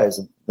good fighters.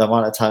 And the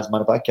amount of times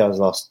Manny Pacquiao's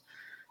lost,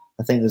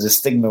 I think there's a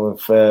stigma with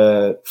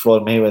Floyd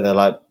Mayweather,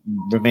 like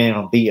remaining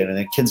unbeaten, and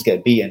then kids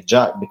get beaten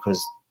jack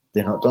because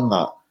they've not done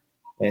that.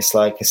 And it's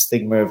like a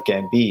stigma of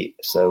getting beat.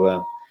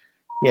 So,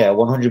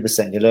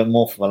 100%, you learn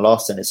more from a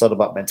loss, and it's all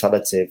about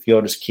mentality. If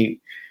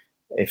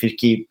you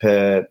keep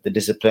the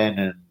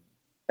discipline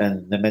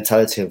and the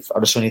mentality of, I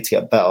just want you to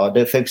get better. I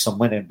don't focus on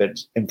winning, but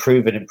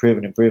improving,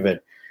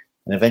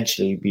 and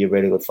eventually be a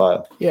really good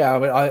fighter. Yeah, I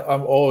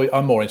mean,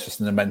 I'm more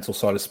interested in the mental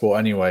side of sport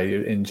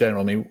anyway. In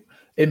general, I mean,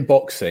 in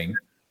boxing,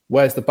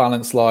 where's the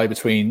balance lie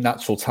between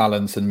natural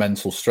talent and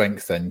mental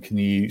strength? Then, can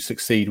you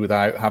succeed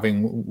without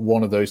having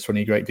one of those to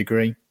any great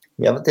degree?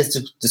 Yeah, I've had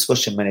this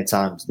discussion many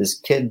times. There's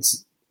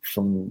kids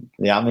from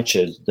the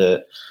amateurs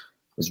that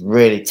was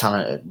really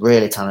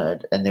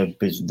talented, and they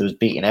was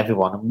beating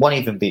everyone. And one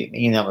even beat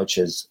me in the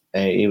amateurs.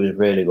 He was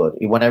really good.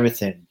 He won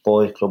everything: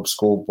 boys club,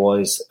 school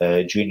boys,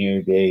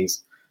 junior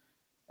ABAs.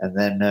 And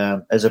then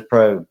as a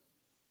pro,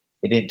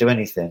 he didn't do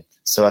anything.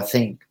 So I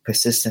think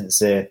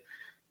persistency,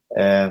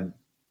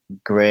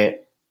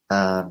 grit,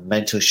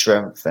 mental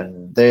strength,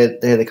 and they're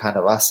the kind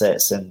of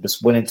assets, and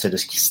just willing to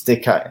just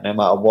stick at it no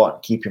matter what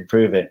and keep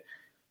improving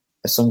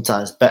is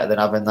sometimes better than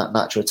having that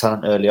natural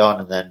talent early on.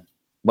 And then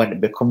when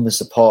it becomes a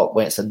support,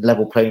 when it's a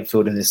level playing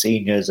field in the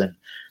seniors, and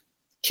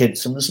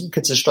kids, some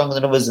kids are stronger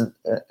than others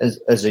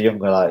as a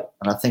younger,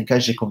 and I think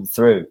as you come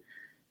through,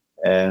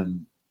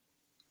 the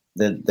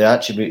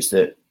attributes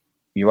that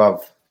you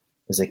have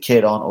as a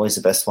kid aren't always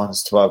the best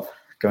ones to have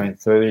going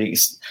through.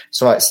 It's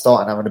right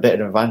starting having a bit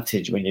of an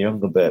advantage when you're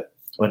younger, but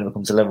when it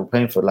becomes a level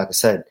playing field, like I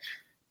said,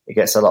 it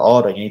gets a lot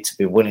harder. You need to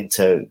be willing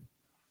to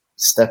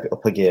step it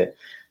up a gear,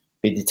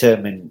 be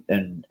determined,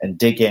 and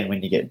dig in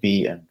when you get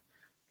beaten.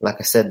 Like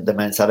I said, the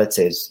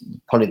mentality is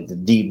probably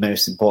the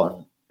most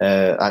important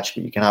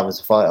attribute you can have as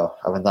a fighter,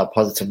 having that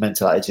positive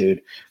mental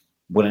attitude,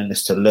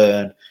 willingness to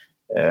learn,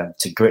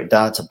 to grit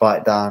down, to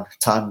bite down,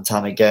 time and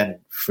time again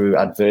through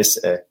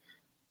adversity.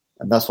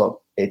 And that's what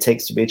it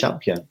takes to be a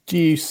champion. Do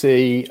you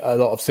see a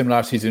lot of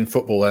similarities in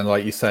football then?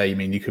 Like you say, I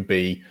mean, you could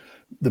be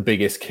the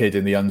biggest kid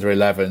in the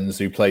under-11s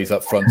who plays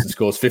up front and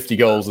scores 50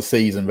 goals a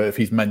season, but if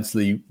he's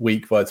mentally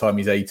weak by the time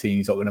he's 18,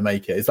 he's not going to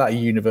make it. Is that a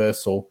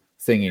universal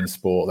thing in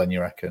sport then,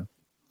 you reckon?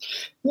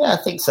 Yeah, I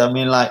think so. I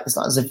mean, it's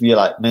not as if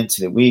you're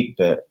mentally weak,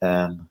 but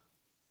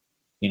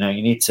you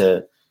need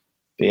to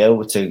be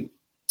able to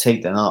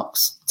take the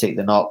knocks,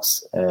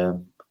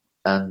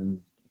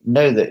 and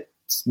know that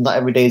not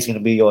every day is going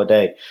to be your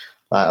day.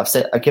 Like I've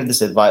said, I give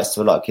this advice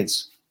to a lot of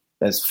kids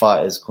as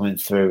fighters coming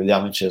through the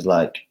amateurs.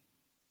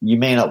 You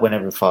may not win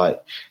every fight.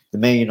 There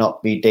may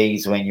not be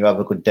days when you have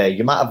a good day.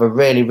 You might have a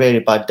really, really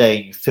bad day,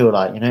 and you feel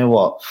like, you know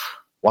what?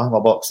 Why am I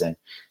boxing?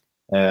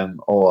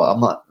 Or I'm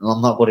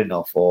not good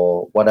enough,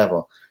 or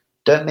whatever.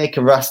 Don't make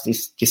a rash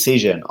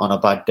decision on a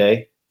bad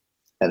day.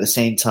 At the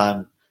same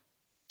time,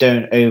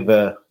 don't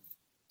over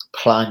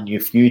plan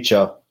your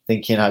future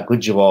thinking how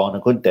good you are on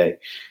a good day.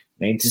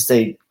 You need to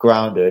stay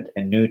grounded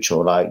and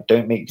neutral.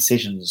 Don't make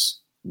decisions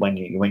when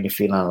you're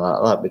feeling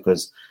like that,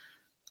 because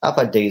I've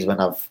had days when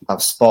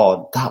I've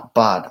sparred that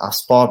bad. I've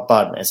sparred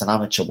bad as an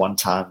amateur one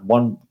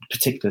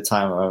particular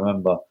time I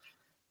remember.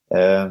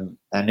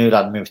 I knew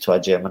that I'd moved to a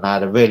gym, and I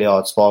had a really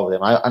hard spar with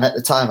him. And at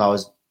the time, I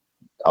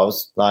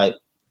was like,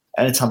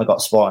 anytime I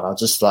got sparring, I was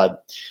just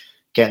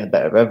getting the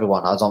better of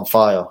everyone. I was on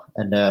fire.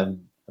 And a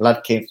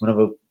lad came from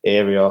another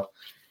area,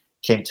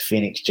 came to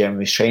Phoenix Gym. He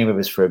was training with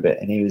us for a bit,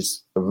 and he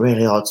was a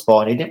really hard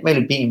spar. And he didn't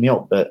really beat me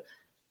up, but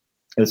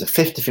it was a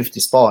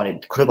 50-50 spar, and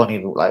it could have gone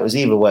either. It was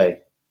either way.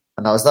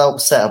 And I was that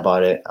upset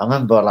about it. I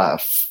remember I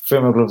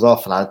threw my gloves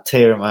off, and I had a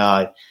tear in my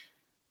eye.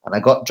 And I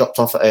got dropped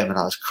off at home, and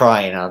I was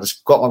crying. And I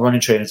just got my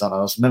running trainers on.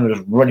 I remember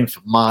just running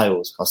for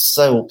miles. I was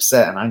so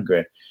upset and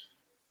angry.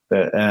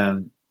 But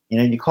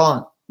you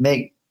can't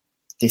make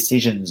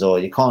decisions, or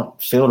you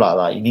can't feel like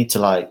that. You need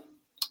to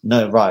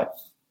no, right,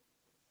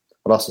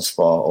 I lost a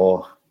spar,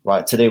 or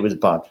right, today was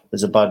bad. It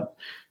was a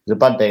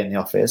bad day in the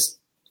office,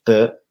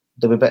 but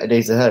there'll be better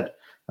days ahead,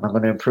 and I'm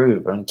going to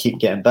improve and keep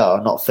getting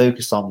better. Not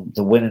focus on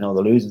the winning or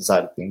the losing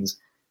side of things.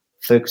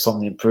 Focus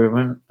on the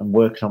improvement and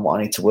working on what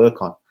I need to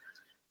work on.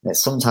 And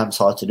it's sometimes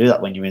hard to do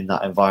that when you're in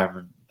that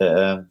environment,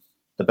 but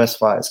the best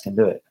fighters can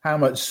do it. How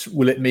much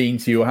will it mean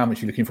to you, or how much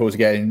are you looking forward to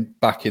getting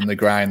back in the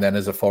ground then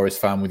as a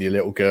Forest fan with your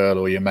little girl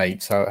or your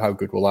mates? How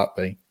good will that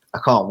be? I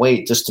can't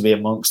wait just to be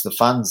amongst the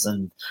fans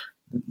and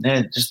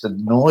just the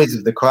noise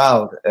of the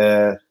crowd.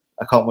 I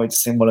can't wait to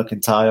see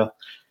Mulligan-Tyre.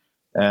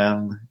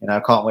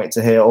 I can't wait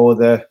to hear all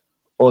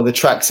the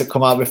tracks that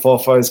come out before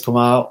Forest come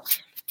out.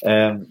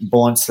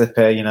 Born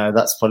Slipper,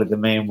 that's probably the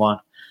main one.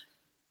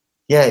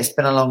 Yeah, it's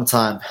been a long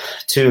time,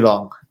 too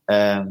long.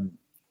 And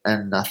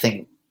I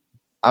think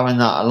having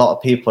that, a lot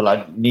of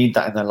people need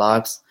that in their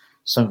lives.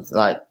 Some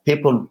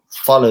people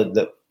follow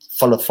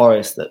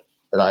Forest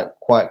that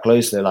quite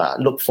closely.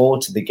 Look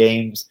forward to the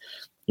games,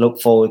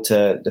 look forward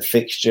to the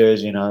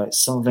fixtures.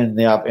 It's something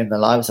they have in their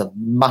lives, a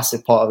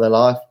massive part of their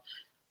life.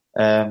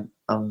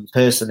 And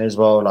personally as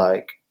well,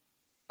 I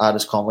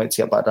just can't wait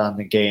to get back down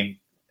the game,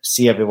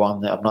 see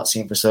everyone that I've not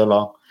seen for so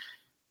long,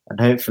 and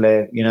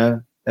hopefully,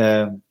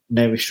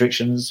 no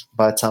restrictions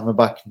by the time we're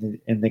back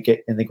in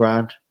the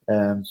ground,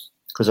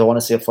 because I want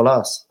to see a full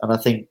house. And I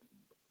think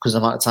because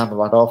of the amount of time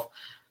I've had off,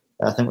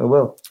 I think we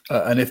will.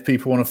 And if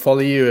people want to follow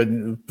you,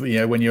 and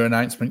when your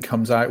announcement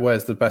comes out,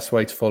 where's the best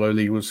way to follow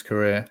Lee Wood's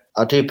career?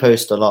 I do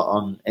post a lot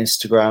on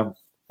Instagram.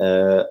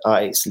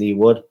 It's Lee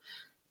Wood.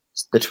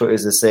 The Twitter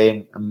is the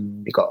same.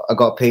 I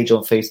got a page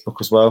on Facebook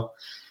as well.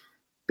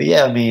 But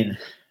yeah, I mean,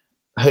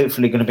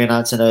 hopefully going to be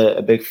announcing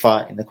a big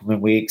fight in the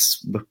coming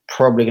weeks. We're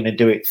probably going to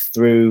do it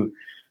through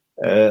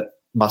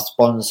my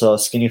sponsor,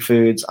 Skinny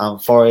Foods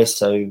and Forest.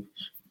 So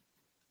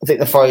I think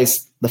the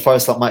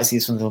Forest lot might see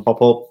something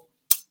pop up.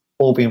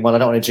 All being well, I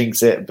don't want to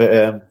jinx it,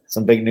 but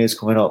some big news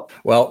coming up.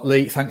 Well,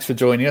 Lee, thanks for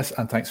joining us,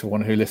 and thanks for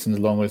everyone who listens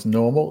along as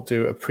normal.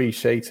 Do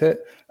appreciate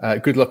it.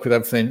 Good luck with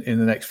everything in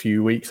the next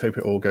few weeks. Hope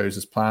it all goes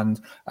as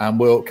planned, and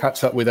we'll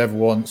catch up with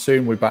everyone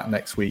soon. We're back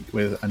next week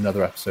with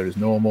another episode as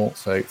normal.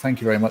 So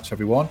thank you very much,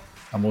 everyone,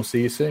 and we'll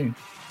see you soon.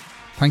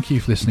 Thank you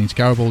for listening to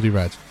Garibaldi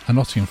Red, a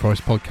Nottingham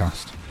Forest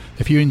podcast.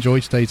 If you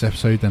enjoyed today's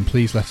episode, then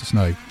please let us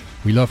know.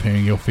 We love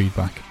hearing your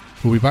feedback.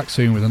 We'll be back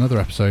soon with another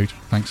episode.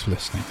 Thanks for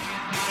listening.